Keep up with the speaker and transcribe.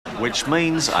which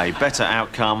means a better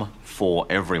outcome for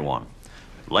everyone.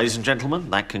 Ladies and gentlemen,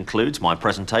 that concludes my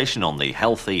presentation on the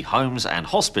Healthy Homes and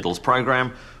Hospitals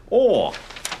programme, or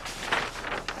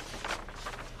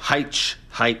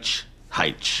HHH.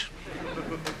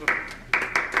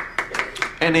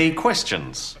 Any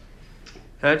questions?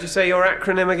 How'd you say your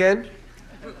acronym again?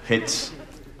 It's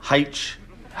HHH.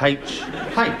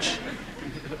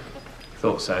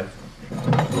 Thought so.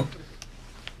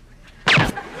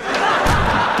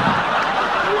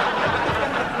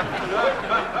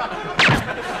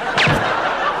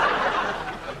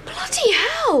 Bloody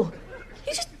hell!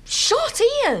 You just shot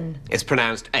Ian. It's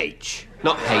pronounced H,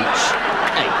 not H.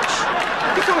 H.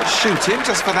 You can't shoot him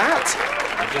just for that.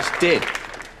 I just did.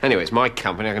 Anyway, it's my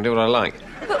company. I can do what I like.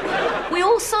 But we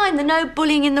all signed the No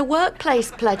Bullying in the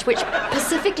Workplace pledge, which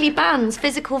specifically bans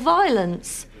physical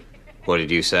violence. What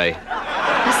did you say?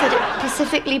 I said it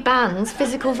specifically bans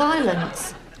physical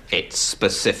violence. It's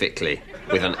specifically,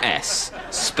 with an S,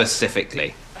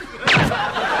 specifically.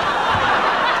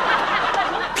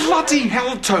 Bloody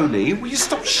hell, Tony. Will you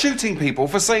stop shooting people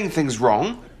for saying things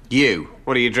wrong? You,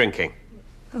 what are you drinking?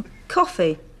 Oh,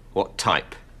 coffee. What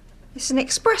type? It's an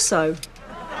espresso.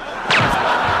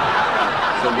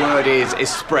 The word is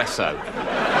espresso.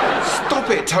 Stop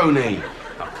it, Tony.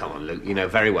 Oh, come on, Luke. You know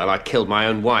very well I killed my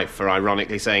own wife for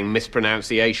ironically saying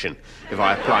mispronunciation. If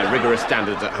I apply rigorous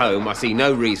standards at home, I see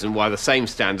no reason why the same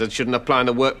standards shouldn't apply in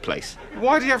the workplace.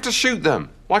 Why do you have to shoot them?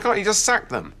 Why can't you just sack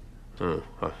them? Oh,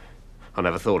 I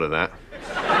never thought of that.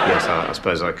 Yes, I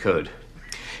suppose I could.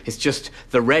 It's just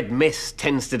the red mist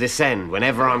tends to descend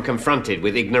whenever I'm confronted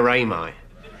with ignoramus.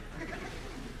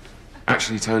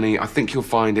 Actually, Tony, I think you'll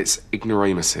find it's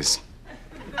ignoramuses.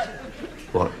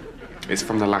 What? It's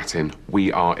from the Latin,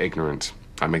 we are ignorant.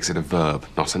 That makes it a verb,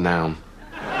 not a noun.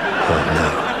 Oh, no.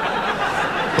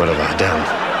 What have I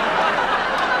done?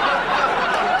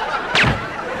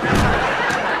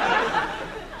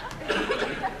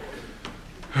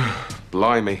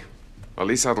 Blimey. At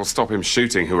least that'll stop him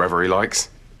shooting whoever he likes.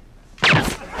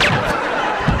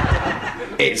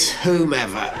 It's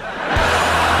whomever.